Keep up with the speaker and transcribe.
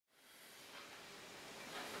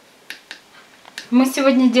Мы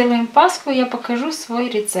сегодня делаем пасху, я покажу свой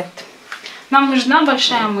рецепт. Нам нужна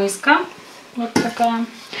большая миска, вот такая.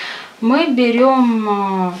 Мы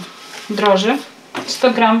берем дрожжи, 100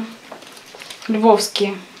 грамм,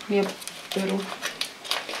 львовские я беру.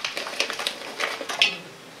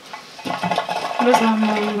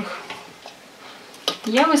 Разломаем их.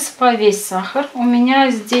 Я высыпаю весь сахар. У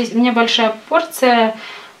меня большая порция,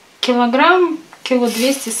 килограмм, кило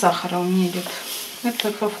 200 сахара у меня идет.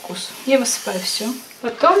 Это по вкусу. Я высыпаю все.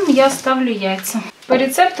 Потом я ставлю яйца. По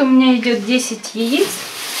рецепту у меня идет 10 яиц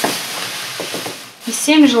и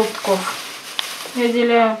 7 желтков. Я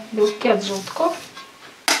отделяю белки от желтков.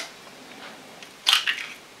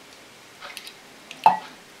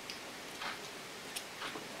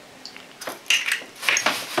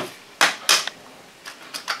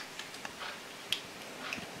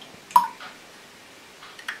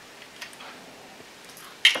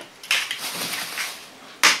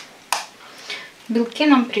 Белки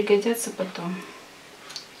нам пригодятся потом.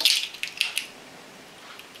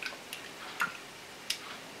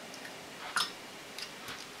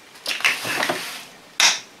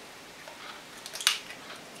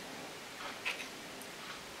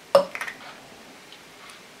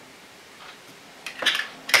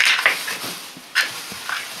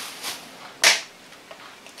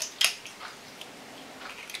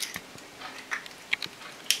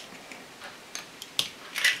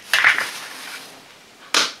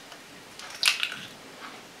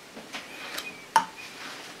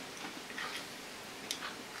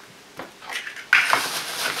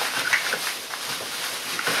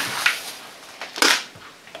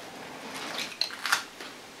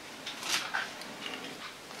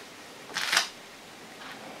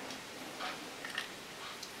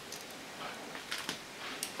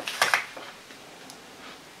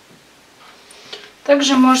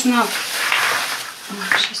 Также можно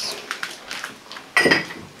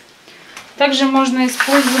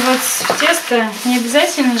использовать в тесто не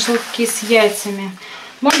обязательно желтки с яйцами,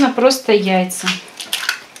 можно просто яйца.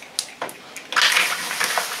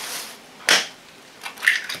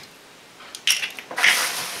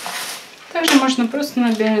 Также можно просто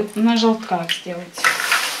на желтках сделать.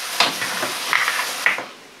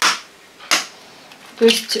 То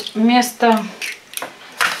есть вместо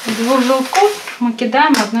 2 желтков мы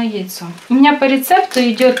кидаем 1 яйцо. У меня по рецепту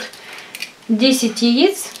идет 10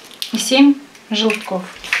 яиц и 7 желтков.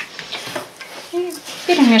 И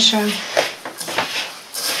перемешиваем.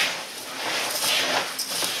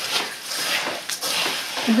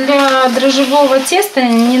 Для дрожжевого теста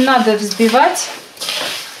не надо взбивать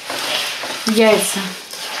яйца.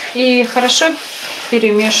 И хорошо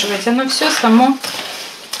перемешивать. Оно все само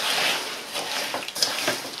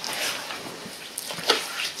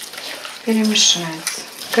перемешается,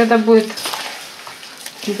 когда будет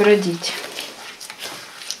бродить.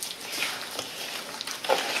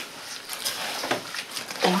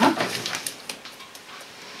 Так.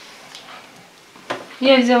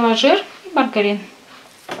 Я взяла жир и маргарин.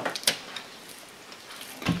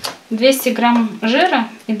 200 грамм жира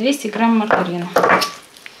и 200 грамм маргарина.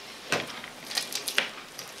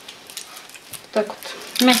 Так вот,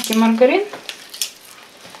 мягкий маргарин.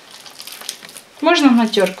 Можно на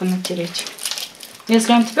терку натереть.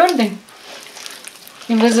 Если он твердый,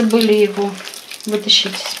 и вы забыли его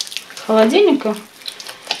вытащить из холодильника,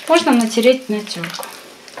 можно натереть на терку.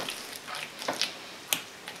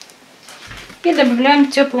 И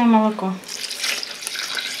добавляем теплое молоко.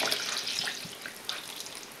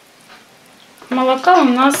 Молока у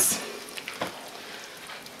нас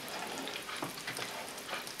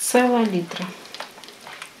целый литр.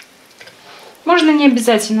 Можно не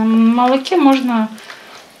обязательно на молоке, можно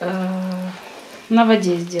на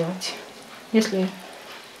воде сделать, если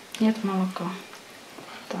нет молока.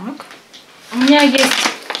 Так. У меня есть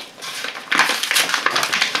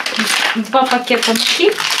 2 пакета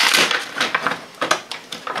муки.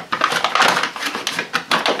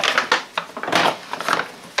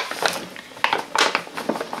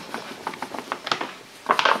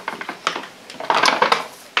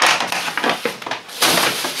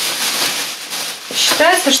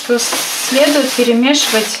 Считается, что следует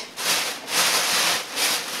перемешивать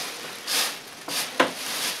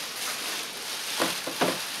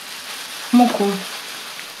муку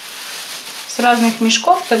с разных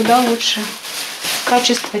мешков, тогда лучше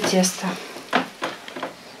качество теста.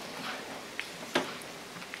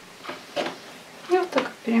 И вот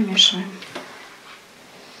так перемешиваем.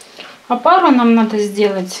 А пару нам надо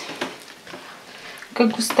сделать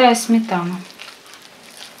как густая сметана.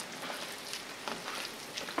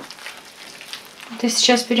 Я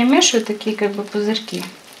сейчас перемешиваю такие как бы пузырьки.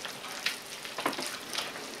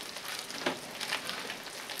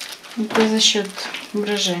 Это за счет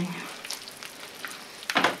брожения.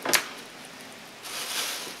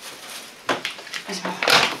 Возьму.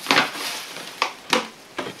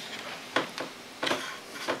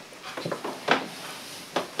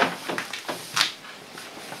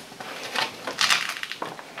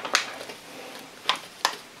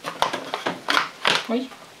 Ой.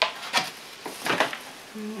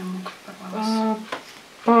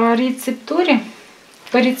 По рецептуре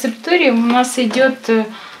у нас идет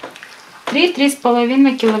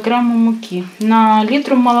 3-3,5 килограмма муки на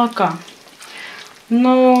литру молока.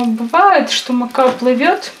 Но бывает, что мука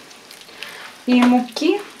плывет, и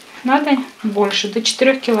муки надо больше, до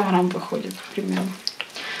 4 килограмм выходит примерно.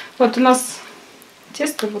 Вот у нас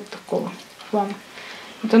тесто вот такого плана.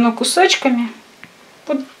 Вот оно кусочками.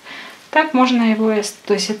 Вот так можно его,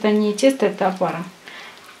 то есть это не тесто, это опара.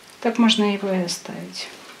 Так можно его и оставить.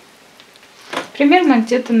 Примерно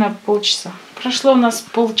где-то на полчаса. Прошло у нас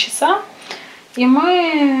полчаса, и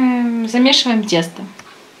мы замешиваем тесто.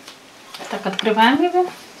 Так, открываем его.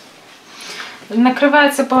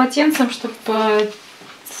 Накрывается полотенцем, чтобы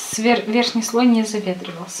верхний слой не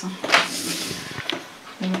заветривался.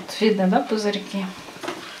 Вот, видно, да, пузырьки?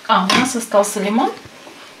 У нас остался лимон.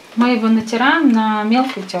 Мы его натираем на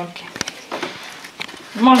мелкой терке.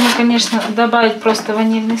 Можно, конечно, добавить просто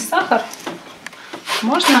ванильный сахар.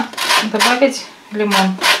 Можно добавить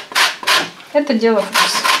лимон. Это дело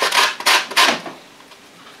вкуса.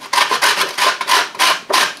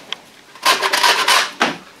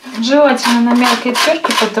 Желательно на мелкой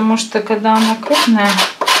терке, потому что когда она крупная,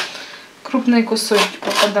 крупные кусочки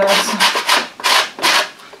попадаются.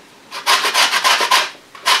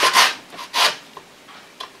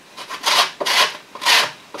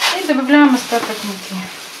 И добавляем остаток муки.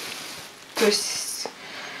 То есть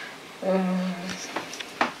у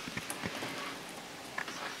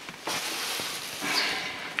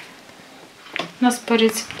нас по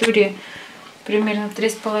рецептуре примерно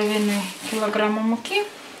 3,5 килограмма муки.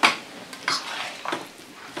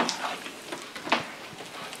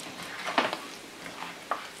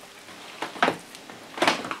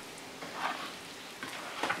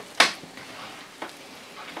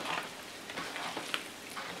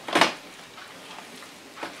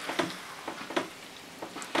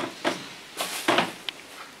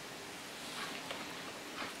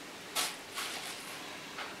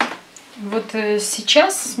 Вот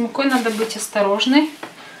сейчас с мукой надо быть осторожной,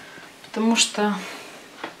 потому что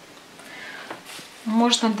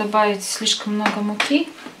можно добавить слишком много муки,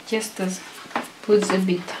 тесто будет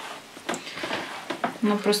забито.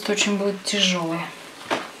 Оно просто очень будет тяжелое.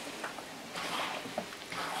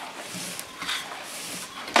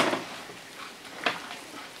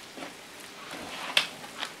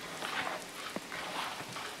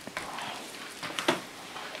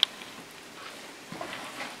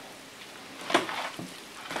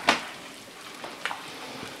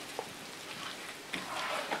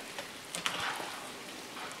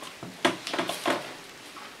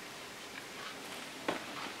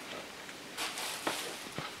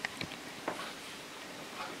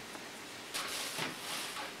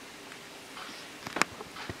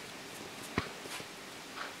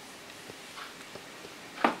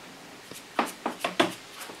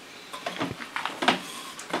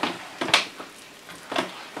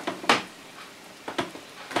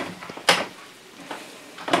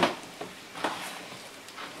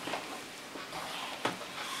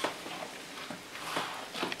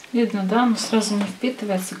 Видно, да? Оно сразу не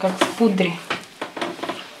впитывается, как в пудре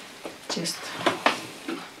тесто.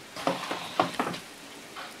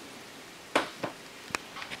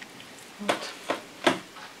 Вот.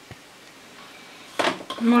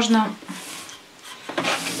 Можно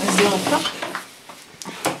сделать так.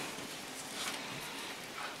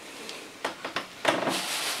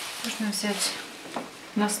 Можно взять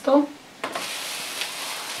на стол,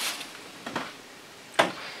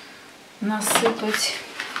 насыпать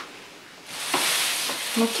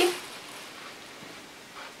муки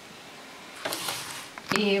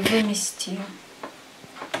и вымести ее.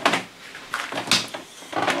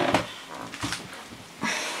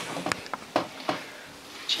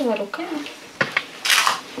 Сначала руками.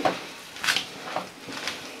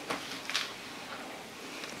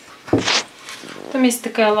 Там есть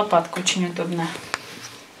такая лопатка, очень удобная.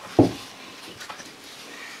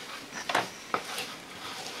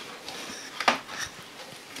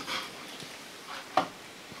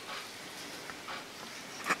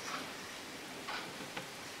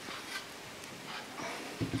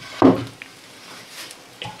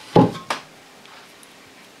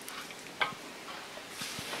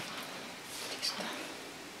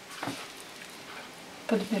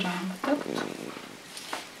 Подбираем вот так вот.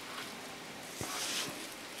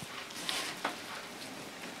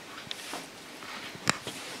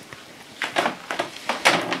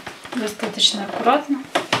 достаточно аккуратно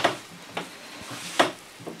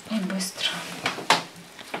и быстро.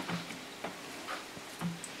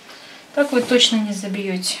 Так вы точно не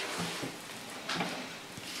забьете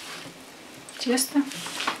тесто.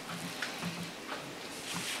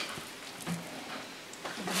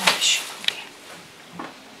 Давай еще.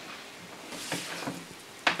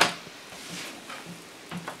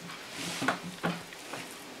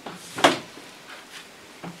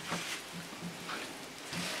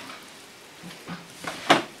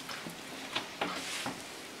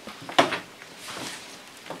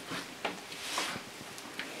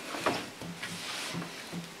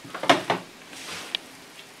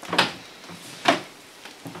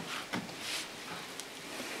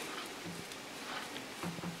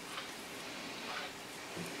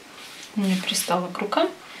 Мне пристало к рукам.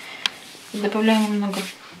 Добавляем немного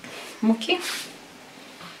муки.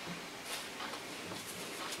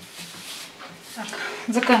 Так,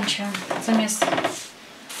 заканчиваем замес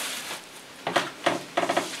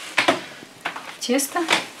теста.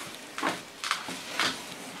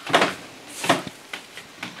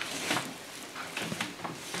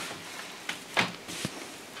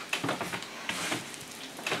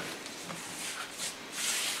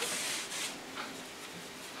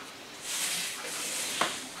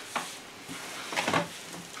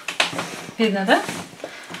 Видно, да?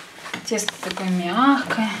 Тесто такое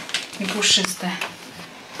мягкое и пушистое.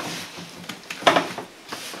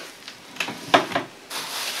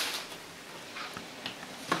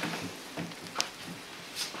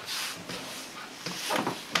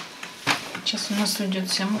 Сейчас у нас уйдет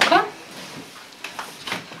вся мука.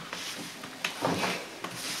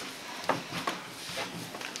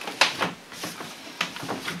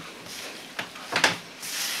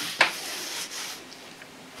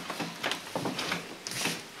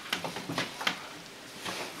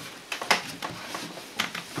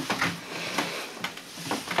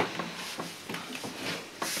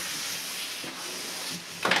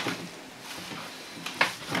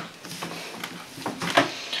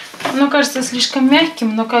 Оно кажется слишком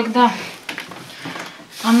мягким, но когда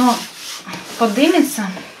оно подымется,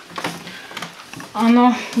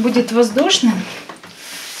 оно будет воздушным,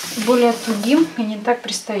 более тугим и не так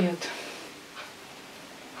пристает.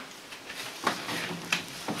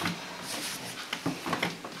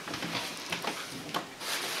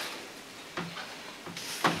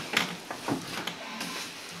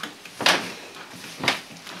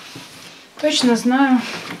 Точно знаю,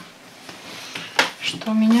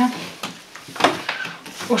 что у меня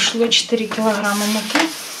ушло 4 килограмма муки,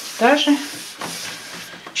 даже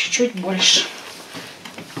чуть-чуть больше.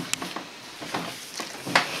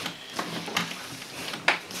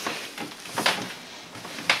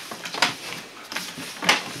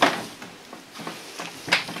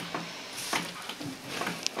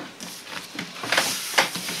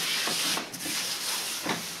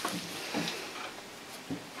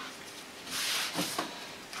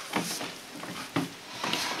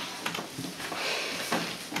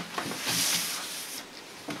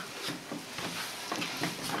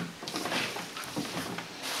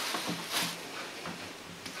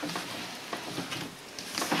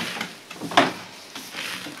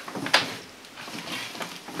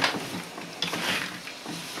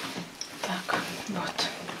 Вот.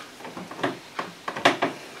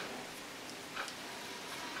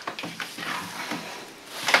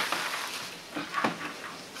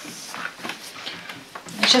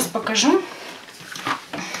 Сейчас покажу.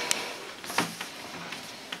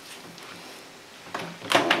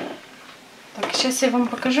 Так, сейчас я вам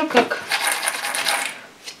покажу, как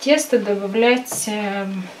в тесто добавлять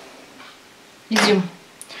изюм.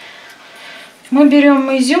 Мы берем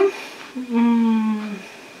изюм,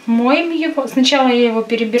 моем его. Сначала я его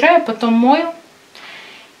перебираю, потом мою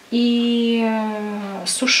и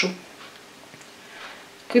сушу.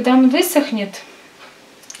 Когда он высохнет,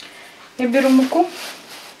 я беру муку,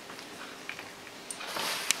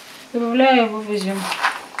 добавляю его в изюм.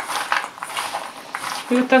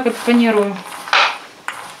 И вот так вот панирую.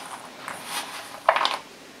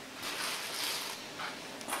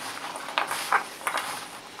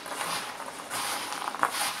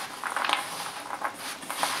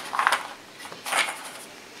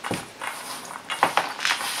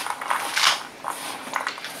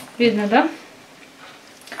 Видно, да?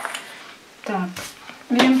 Так,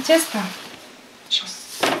 берем тесто. Сейчас.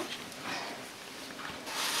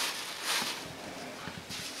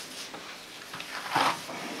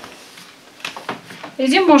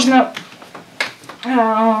 Изюм можно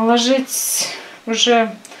ложить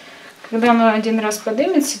уже, когда оно один раз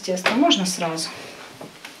подымется тесто, можно сразу.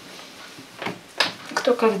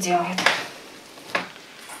 Кто как делает.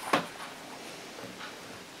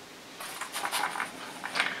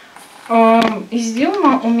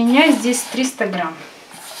 изюма у меня здесь 300 грамм.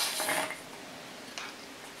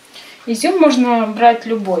 Изюм можно брать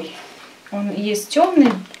любой. Он есть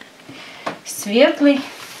темный, светлый.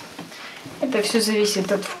 Это все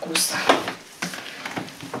зависит от вкуса.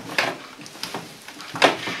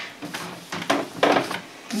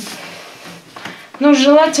 Но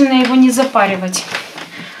желательно его не запаривать,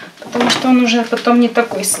 потому что он уже потом не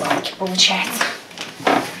такой сладкий получается.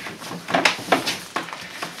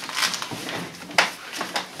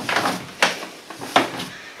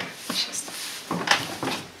 Сейчас.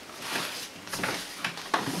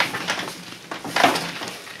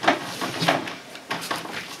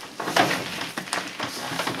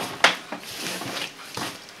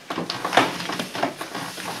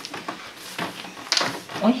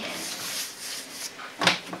 Ой.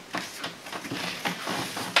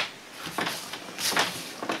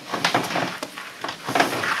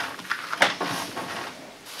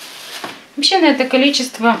 Вообще на это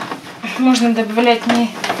количество можно добавлять не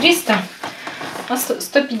 300, а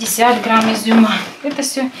 150 грамм изюма. Это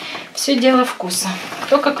все дело вкуса.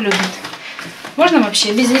 Кто как любит. Можно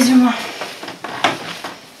вообще без изюма.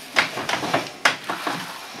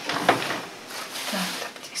 Так,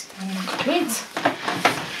 здесь немного клеится.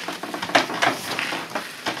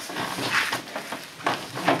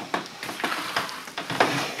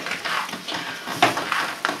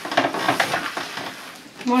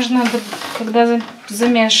 Можно, когда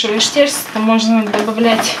замешиваешь тесто, можно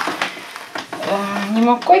добавлять не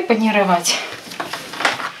мукой панировать,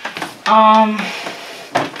 а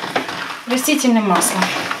растительным маслом.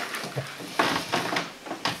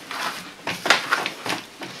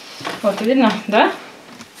 Вот, видно, да?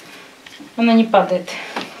 Она не падает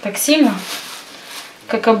так сильно,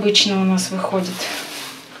 как обычно у нас выходит.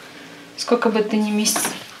 Сколько бы ты ни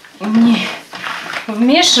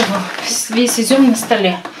вмешивал, весь изюм на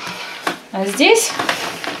столе. А здесь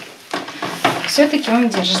все-таки он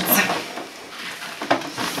держится.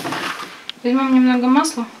 Возьмем немного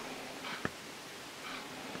масла.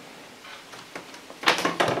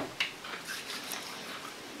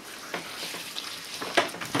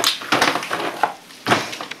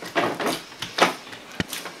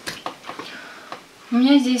 У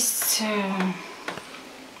меня здесь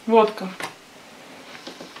водка.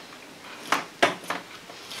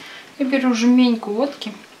 Я беру жменьку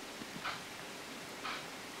водки,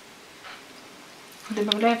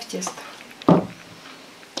 добавляю в тесто.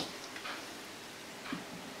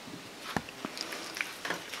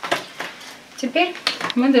 Теперь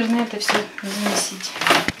мы должны это все замесить.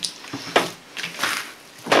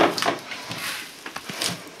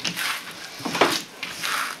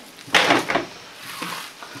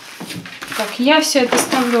 Так, я все это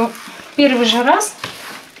ставлю первый же раз.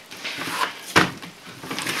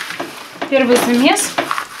 Первый замес,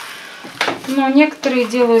 но некоторые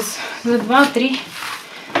делают за 2-3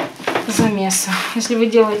 замеса. Если вы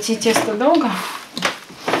делаете тесто долго,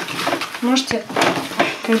 можете,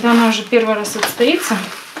 когда оно уже первый раз отстоится,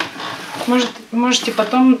 можете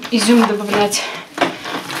потом изюм добавлять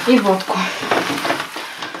и водку.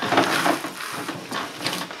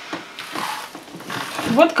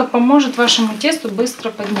 Водка поможет вашему тесту быстро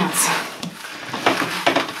подняться.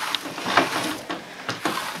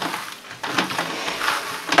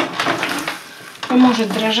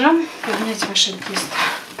 Поможет дрожжам поднять ваше тесто.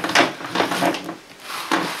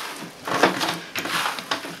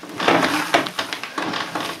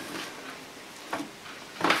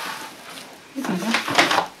 Видно, да?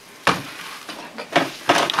 Так.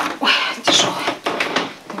 Ой, тяжелый.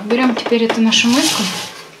 Так, берем теперь эту нашу миску.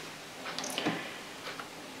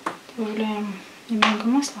 Добавляем немного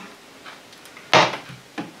масла.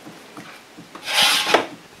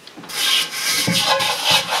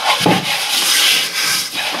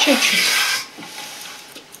 Чуть-чуть.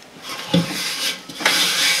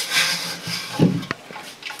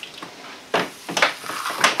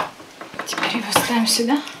 Теперь его ставим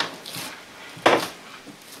сюда.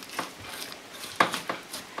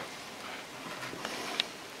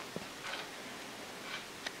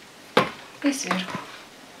 И сверху.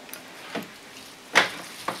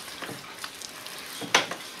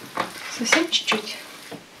 Совсем чуть-чуть.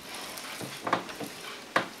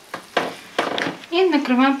 И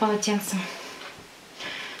накрываем полотенцем.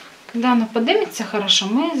 Когда оно поднимется хорошо,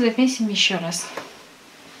 мы замесим еще раз.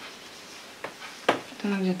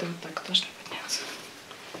 Оно где-то вот так должно подняться.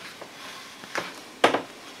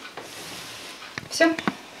 Все.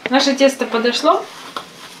 Наше тесто подошло.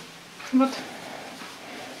 Вот.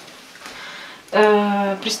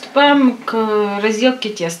 Приступаем к разделке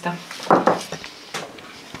теста.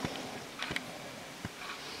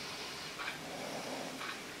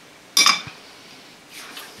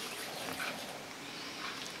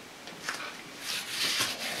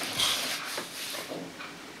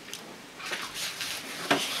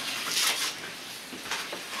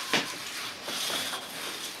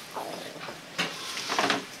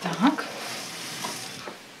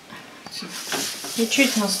 и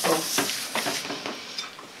чуть на стол.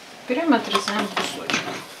 Берем и отрезаем кусочек.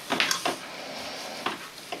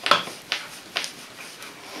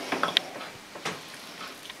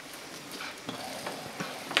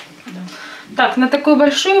 Так, на такую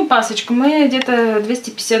большую пасочку мы где-то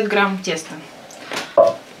 250 грамм теста.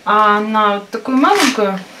 А на вот такую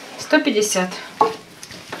маленькую 150.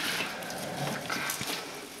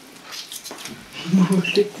 Ну,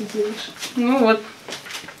 что ты делаешь? Ну вот.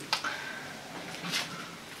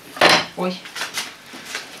 Ой.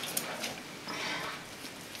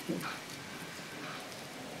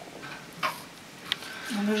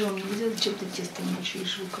 А ножом нельзя, зачем ты тесто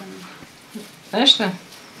мучаешь руками? Знаешь что?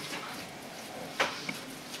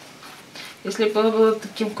 Если бы было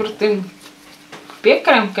таким крутым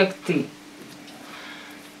пекарем, как ты.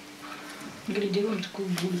 Или делаем такую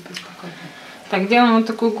гулю покажем. Так, делаем вот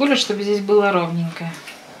такую гулю, чтобы здесь было ровненькое.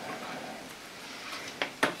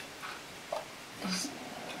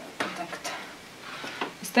 Так-то.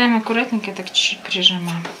 Ставим аккуратненько, так чуть-чуть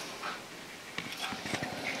прижимаем.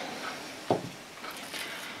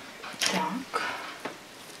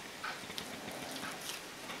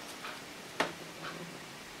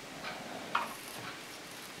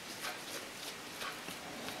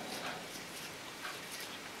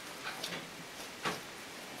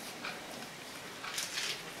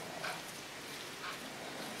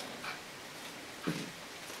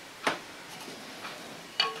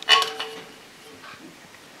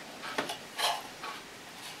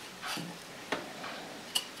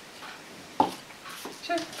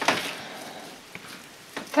 Так.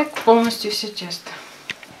 Так полностью все тесто.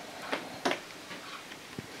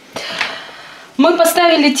 Мы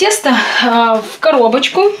поставили тесто в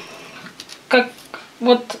коробочку, как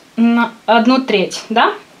вот на 1/3,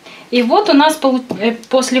 да? И вот у нас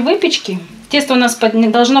после выпечки тесто у нас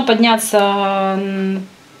должно подняться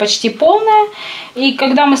почти полное. И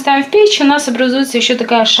когда мы ставим в печь, у нас образуется еще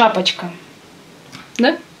такая шапочка.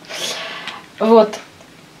 Да? Вот.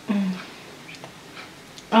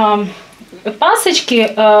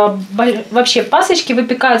 Пасочки, вообще пасочки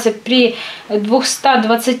выпекаются при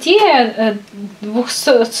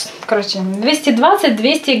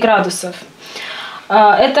 220-200 градусов.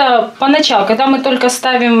 Это поначалу, когда мы только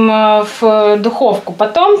ставим в духовку.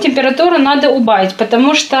 Потом температуру надо убавить,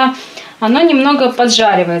 потому что оно немного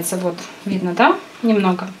поджаривается. Вот, видно, да?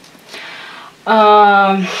 Немного.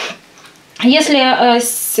 Если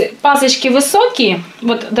пасочки высокие,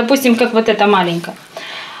 вот, допустим, как вот эта маленькая,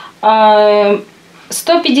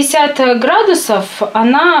 150 градусов,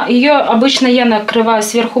 ее обычно я накрываю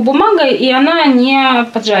сверху бумагой, и она не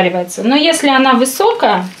поджаривается. Но если она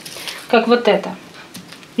высокая, как вот эта,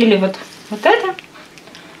 или вот эта,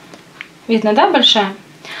 видно, да, большая,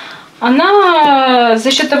 она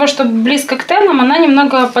за счет того, что близко к термам, она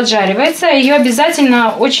немного поджаривается. Ее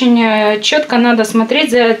обязательно очень четко надо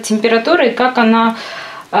смотреть за температурой, как она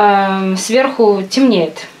сверху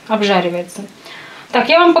темнеет, обжаривается. Так,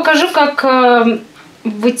 я вам покажу, как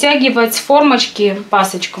вытягивать с формочки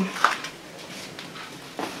пасочку.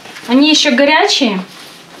 Они еще горячие,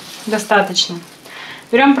 достаточно.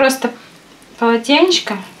 Берем просто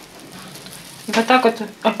полотенечко и вот так вот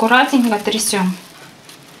аккуратненько трясем.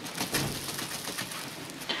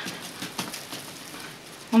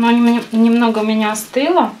 Оно немного у меня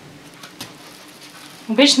остыло.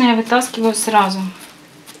 Обычно я вытаскиваю сразу.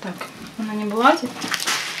 Так, она не влазит.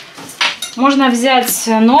 Можно взять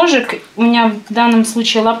ножик, у меня в данном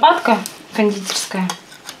случае лопатка кондитерская,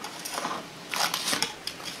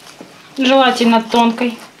 желательно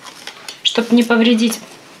тонкой, чтобы не повредить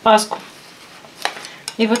паску.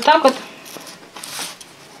 И вот так вот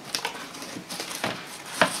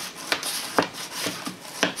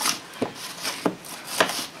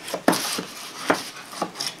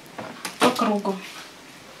по кругу.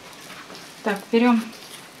 Так, берем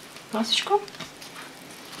пасочку.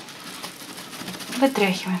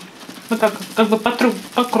 Вытряхиваем. Вот так, как бы по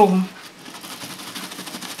кругу.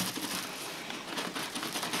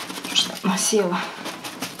 Что она села.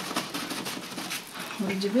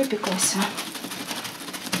 Вроде выпеклась.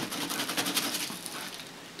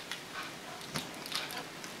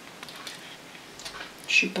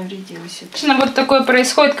 Чуть повредилась. Вот такое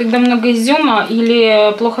происходит, когда много изюма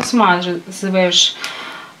или плохо смазываешь.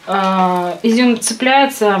 Изюм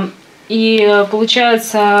цепляется, и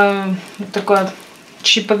получается вот такое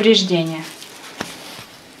чуть повреждение.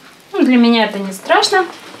 Ну, для меня это не страшно.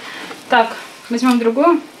 Так, возьмем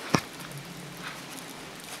другую.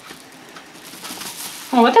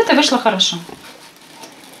 О, вот это вышло хорошо.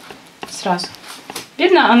 Сразу.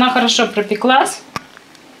 Видно, она хорошо пропеклась.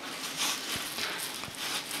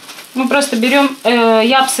 Мы просто берем,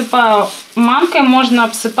 я обсыпаю манкой, можно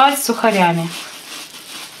обсыпать сухарями.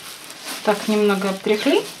 Так, немного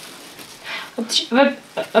обтряхли.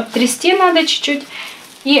 Обтрясти надо чуть-чуть.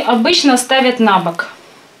 И обычно ставят на бок.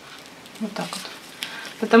 Вот так вот.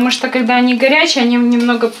 Потому что когда они горячие, они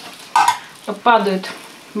немного падают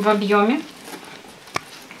в объеме.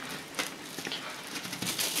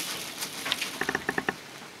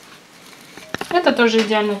 Это тоже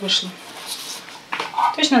идеально вышло.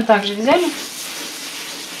 Точно так же взяли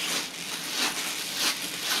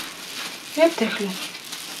и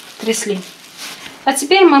трясли. А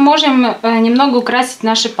теперь мы можем немного украсить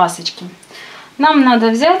наши пасочки. Нам надо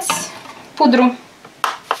взять пудру.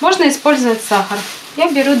 Можно использовать сахар.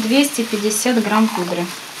 Я беру 250 грамм пудры.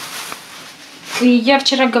 И я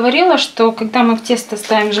вчера говорила, что когда мы в тесто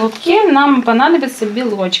ставим желтки, нам понадобятся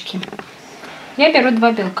белочки. Я беру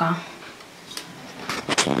 2 белка.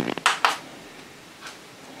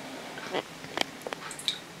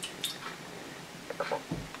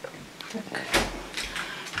 Так.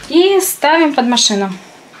 И ставим под машину.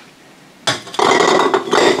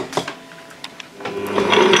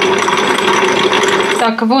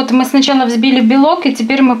 Так, вот мы сначала взбили белок, и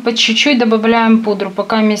теперь мы по чуть-чуть добавляем пудру,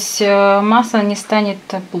 пока масса не станет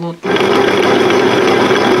плотной.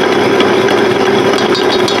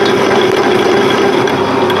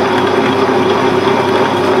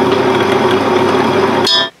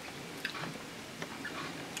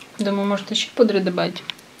 Думаю, может еще пудры добавить.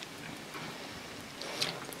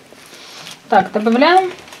 Так,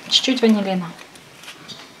 добавляем чуть-чуть ванилина.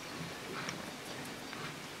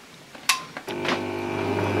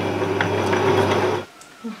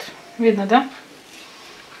 Вот, видно, да?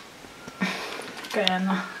 Какая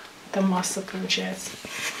она, эта масса получается.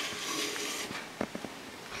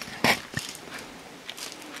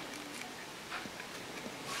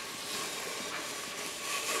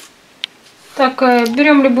 Так,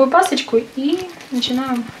 берем любую пасочку и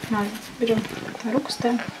начинаем мазать. Берем руку,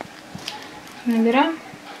 ставим, набираем.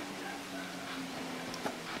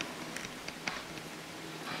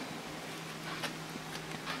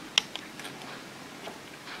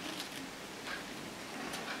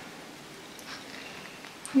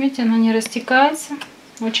 Видите, она не растекается.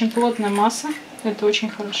 Очень плотная масса. Это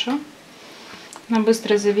очень хорошо. Она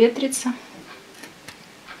быстро заветрится.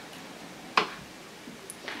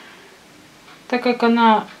 Так как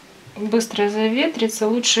она быстро заветрится,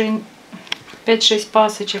 лучше 5-6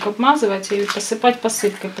 пасочек обмазывать и посыпать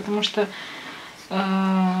посыпкой, потому что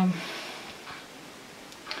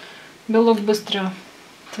белок быстро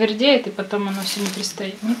твердеет, и потом оно все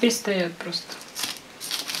не пристает просто.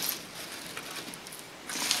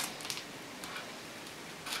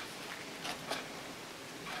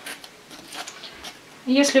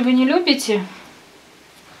 Если вы не любите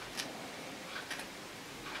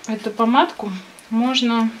эту помадку,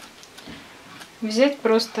 можно взять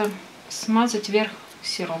просто смазать верх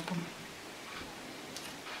сиропом.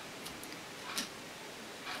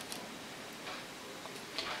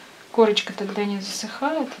 Корочка тогда не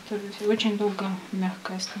засыхает, это очень долго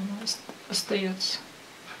мягкая остается.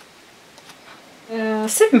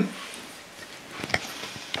 Сыпем.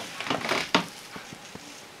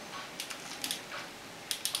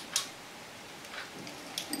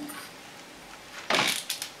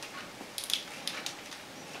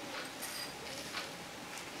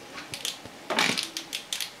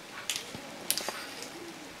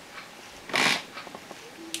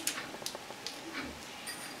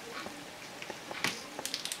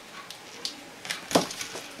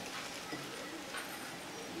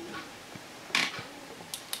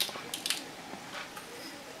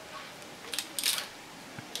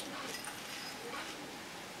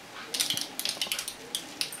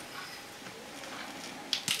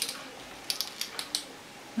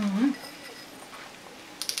 Угу.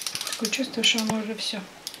 Такое чувство, что оно уже все.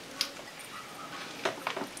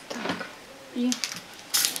 Так, и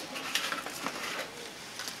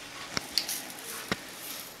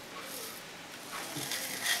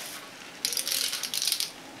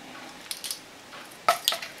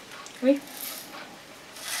ой.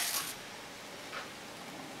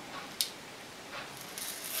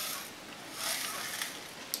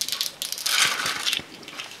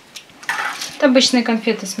 Это обычные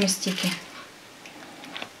конфеты с мастики.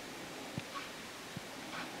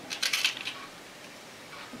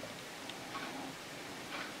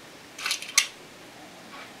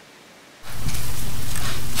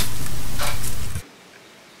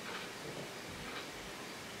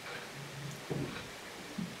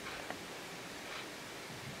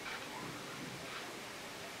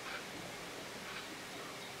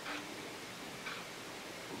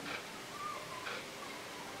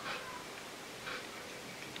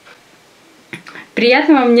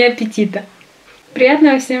 Приятного мне аппетита.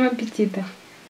 Приятного всем аппетита.